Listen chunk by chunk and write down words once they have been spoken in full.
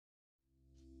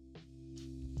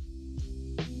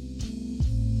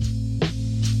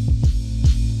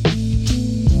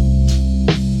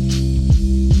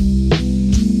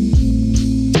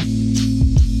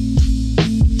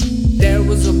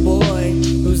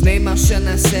game, how should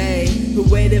I say? Who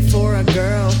waited for a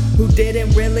girl who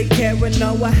didn't really care or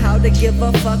know how to give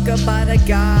a fuck about a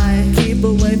guy. Keep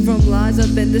away from lies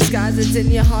up in disguise, it's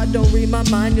in your heart, don't read my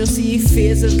mind. You'll see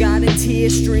fears of God and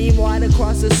tears stream wide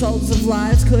across the souls of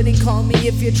lives. Couldn't call me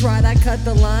if you tried, I cut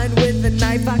the line with a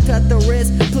knife, I cut the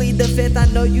wrist, plead the fifth. I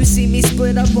know you see me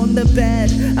split up on the bed.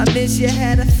 I miss your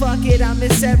head, fuck it, I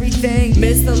miss everything.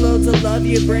 Miss the loads of love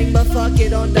you bring, but fuck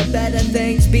it, on to better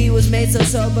things. B was made so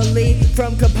soberly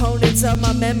from components of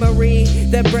my memory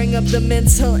that bring up the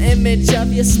mental image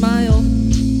of your smile.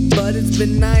 But it's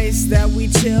been nice that we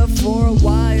chill for a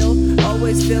while.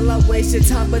 Always feel I wasted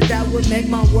time, but that would make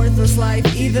my worthless life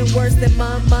even worse than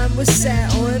my mind was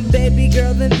set on. Baby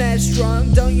girl, then that's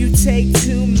strong. Don't you take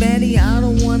too many. I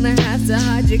don't wanna have to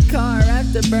hide your car,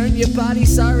 have to burn your body.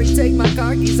 Sorry, take my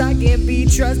car keys. I can't be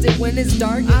trusted when it's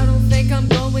dark. I don't think I'm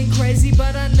going crazy,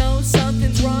 but I know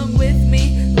something's wrong with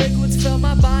me. Liquids fill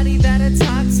my body that are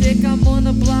toxic. I'm on